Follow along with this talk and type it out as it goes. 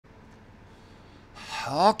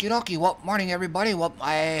Okie dokie. Well, morning everybody. Well,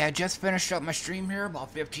 I just finished up my stream here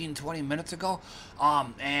about 15-20 minutes ago.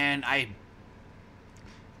 And I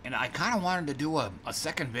kind of wanted to do a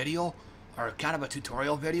second video or kind of a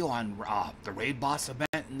tutorial video on the raid boss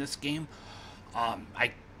event in this game.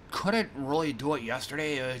 I couldn't really do it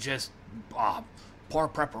yesterday. It was just poor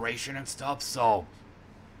preparation and stuff. So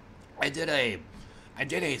I did a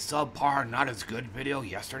subpar, not as good video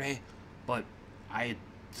yesterday, but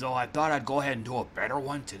so I thought I'd go ahead and do a better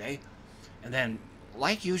one today. And then,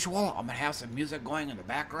 like usual, I'm gonna have some music going in the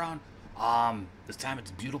background. This time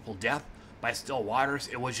it's "Beautiful Death" by Still Waters.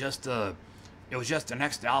 It was just the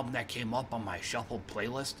next album that came up on my shuffled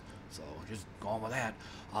playlist, so just going with that.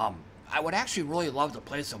 I would actually really love to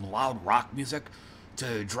play some loud rock music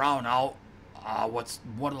to drown out what's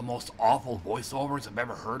one of the most awful voiceovers I've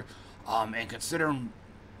ever heard. And considering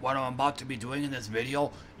what I'm about to be doing in this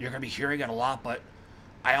video, you're gonna be hearing it a lot, but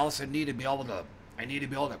I also need to be able to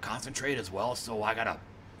concentrate as well. So I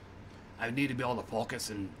need to be able to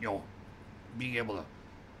focus and being able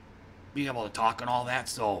to talk and all that.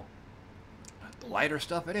 So the lighter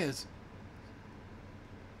stuff it is.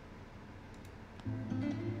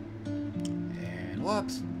 And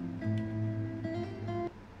whoops.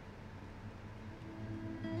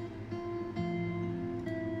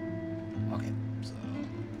 Okay, so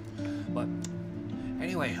but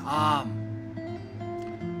anyway,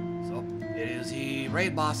 so it is the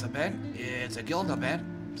raid boss event. It's a guild event,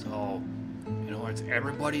 so it's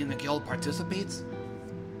everybody in the guild participates.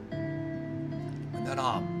 And then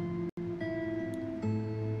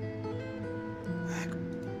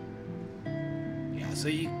yeah, so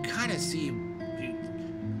you kind of see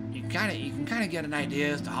you can kind of get an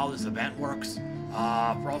idea as to how this event works.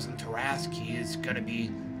 Frozen Tarask, he is going to be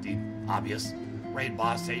the obvious raid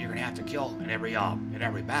boss that you're going to have to kill in every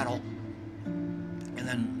battle. And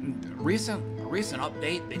then recent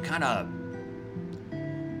update,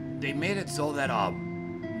 they made it so that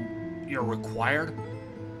you're required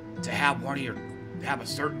to have a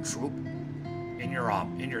certain troop in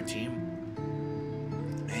your team.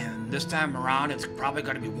 And this time around, it's probably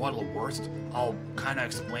going to be one of the worst. I'll kind of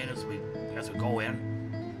explain as we go in.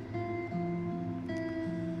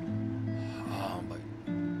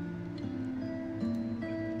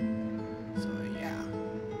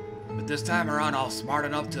 This time around, I was smart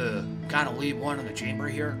enough to kind of leave one in the chamber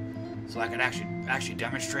here, so I could actually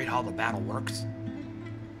demonstrate how the battle works.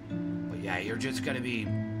 But yeah, you're just gonna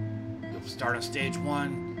you'll start on stage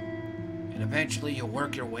 1, and eventually you'll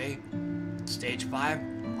work your way to stage 5.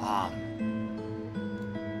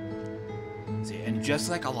 And just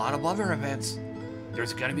like a lot of other events,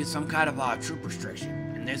 there's gonna be some kind of troop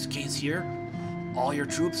restriction. In this case here, all your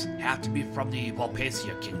troops have to be from the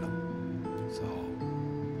Volpacia Kingdom.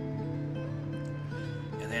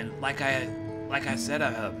 Like I said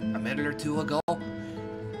a minute or two ago,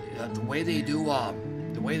 the way they do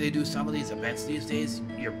some of these events these days,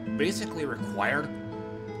 you're basically required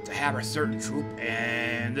to have a certain troop,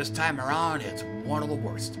 and this time around, it's one of the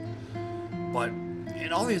worst. But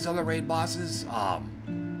in all these other raid bosses, some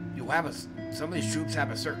of these troops have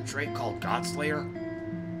a certain trait called Godslayer.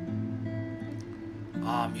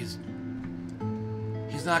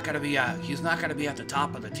 He's not gonna be at the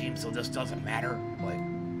top of the team, so this doesn't matter.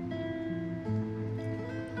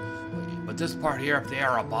 But this part here, if they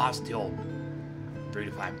are a boss, deal 3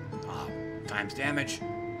 to 5 times damage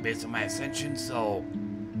based on my ascension, so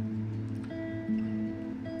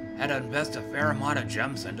had to invest a fair amount of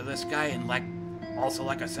gems into this guy, and like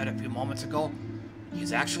I said a few moments ago,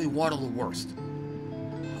 he's actually one of the worst.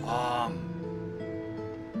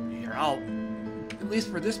 Here, at least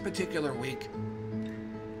for this particular week,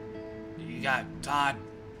 you got Todd.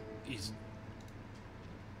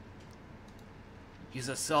 He's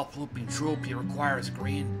a self-looping troop. He requires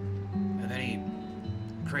green, and then he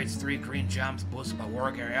creates 3 green gems boosted by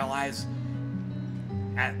warrior allies.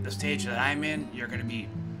 At the stage that I'm in, you're going to be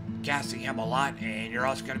casting him a lot, and you're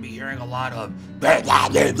also going to be hearing a lot of this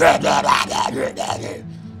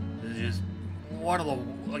is one of the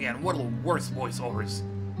worst voiceovers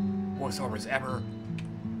ever.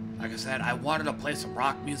 Like I said, I wanted to play some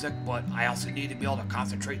rock music, but I also need to be able to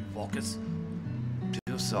concentrate and focus to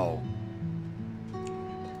do so.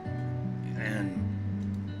 And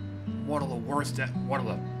one of the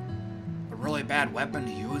really bad weapon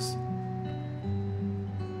to use.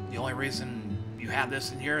 The only reason you have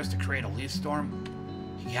this in here is to create a leaf storm.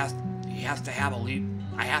 He has to have a leaf.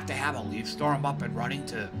 I have to have a leaf storm up and running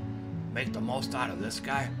to make the most out of this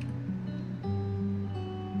guy.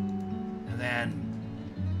 And then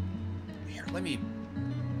here, let me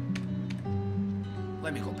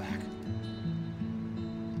go back.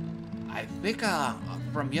 I think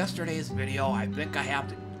from yesterday's video, I think I have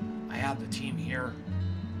the team here.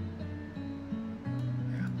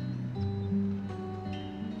 Yeah.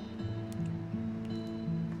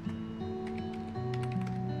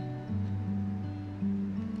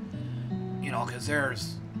 You know, because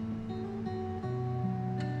there's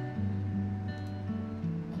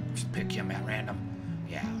just pick him at random.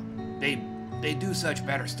 Yeah, they do such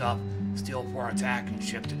better stuff. Steal 4 attack and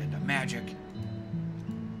shift it into magic.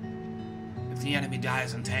 If the enemy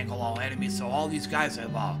dies, entangle all enemies. So all these guys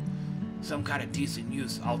have some kind of decent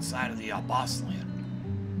use outside of the boss land.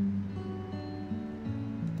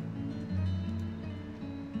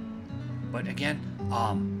 But again,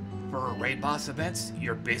 for raid boss events,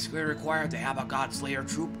 you're basically required to have a Godslayer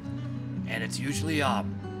troop, and it's usually of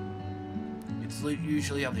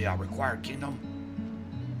the required kingdom.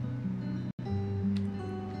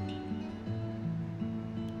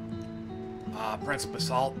 Prince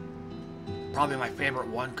Basalt, probably my favorite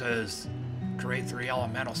one, because create 3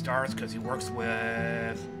 elemental stars, because he works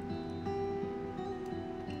with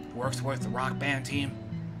the Rock Band team.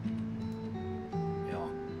 You know,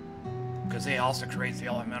 because they also create the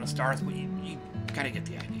elemental stars, but you kind of get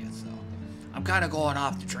the idea. So I'm kind of going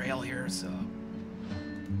off the trail here, so.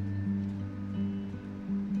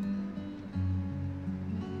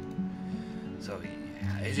 So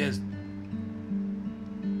yeah, it just.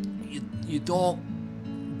 You don't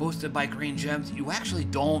boost it by green gems. You actually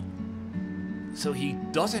don't. So he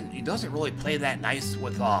doesn't really play that nice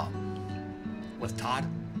with Todd,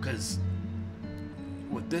 because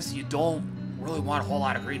with this you don't really want a whole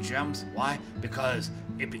lot of green gems. Why? Because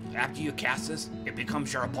after you cast this, it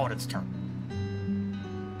becomes your opponent's turn.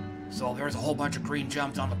 So if there's a whole bunch of green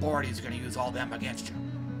gems on the board, he's going to use all them against you.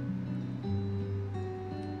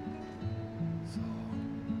 So,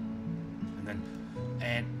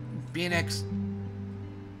 and Phoenix,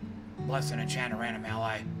 Bless an Enchanted Random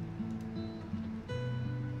Ally.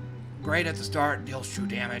 Great at the start, deals true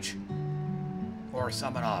damage. Or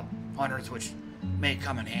summon hunters, which may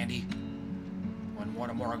come in handy when one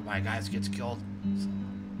or more of my guys gets killed. So.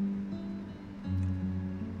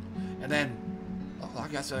 And then, I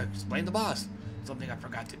guess explain the boss. Something I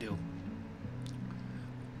forgot to do.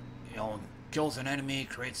 You know, kills an enemy,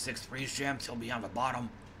 creates 6 freeze gems, he'll be on the bottom.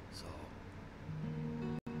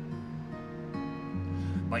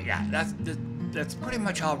 But yeah, that's pretty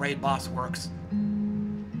much how raid boss works.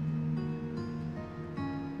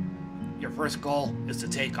 Your first goal is to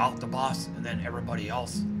take out the boss, and then everybody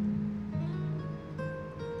else.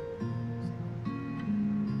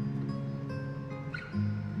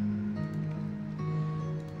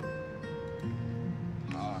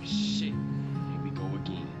 Oh shit! Here we go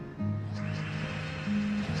again.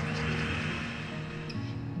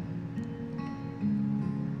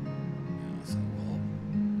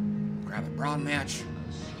 Grab a brawn match.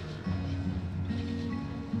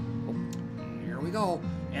 Oh, here we go.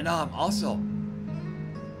 And also,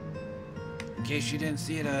 in case you didn't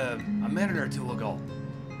see it a minute or two ago,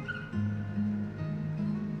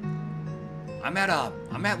 I'm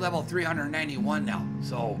at level 391 now.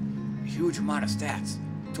 So huge amount of stats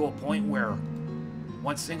to a point where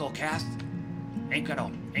one single cast ain't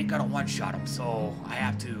gonna one-shot him. So I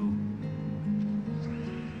have to.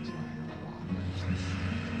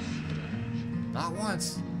 Not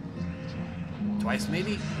once. Twice,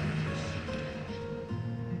 maybe?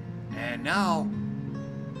 And now,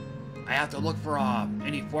 I have to look for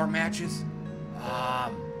any 4 matches.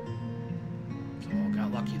 So,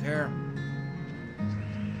 got lucky there.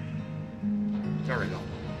 There we go.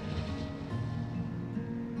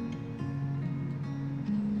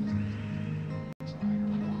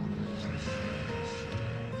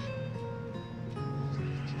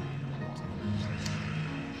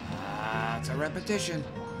 It's a repetition.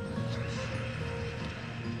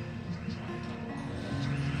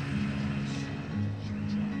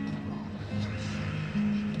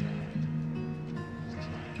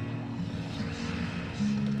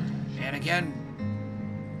 And again,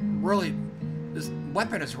 really, this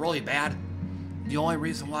weapon is really bad. The only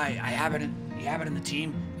reason why you have it in the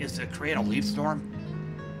team is to create a leaf storm.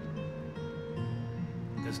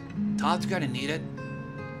 Because Todd's gonna need it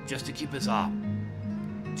just to keep his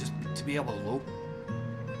just to be able to loop.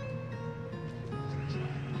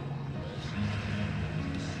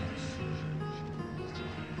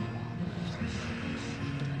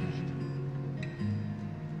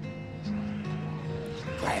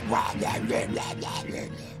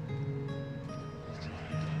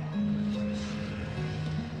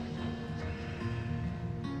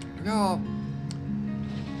 No.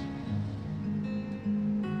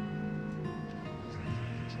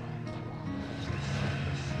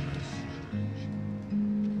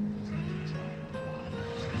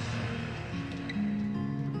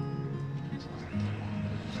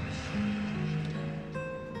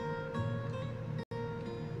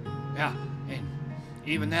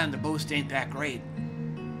 even then, the boost ain't that great.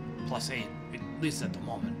 +8, at least at the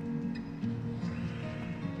moment.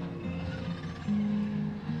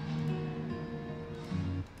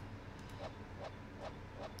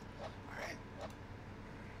 Alright.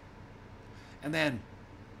 And then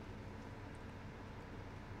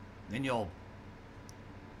you'll,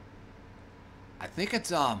 I think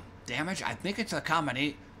it's damage. I think it's a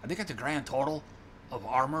combination. I think it's a grand total of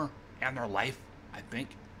armor and their life. I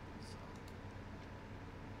think.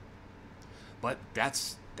 But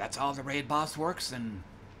that's how the raid boss works, and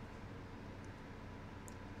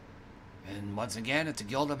once again, it's a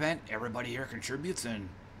guild event. Everybody here contributes, and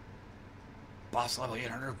boss level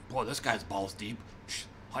 800. Boy, this guy's balls deep.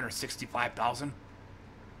 165,000.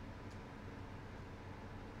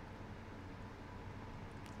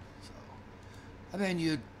 And then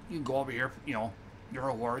you go over here, you know, your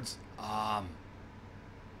rewards.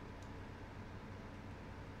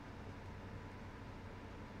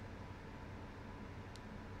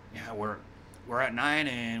 Yeah, we're at 9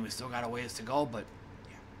 and we still got a ways to go, but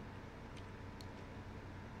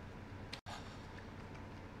yeah.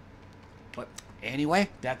 But anyway,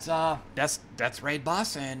 that's raid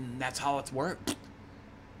boss, and that's how it's worked.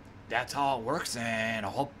 That's how it works, and I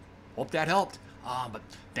hope that helped. But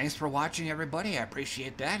thanks for watching, everybody. I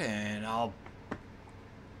appreciate that, and I'll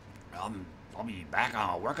be back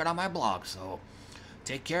on working on my blog. So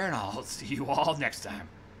take care, and I'll see you all next time.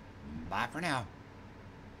 Bye for now.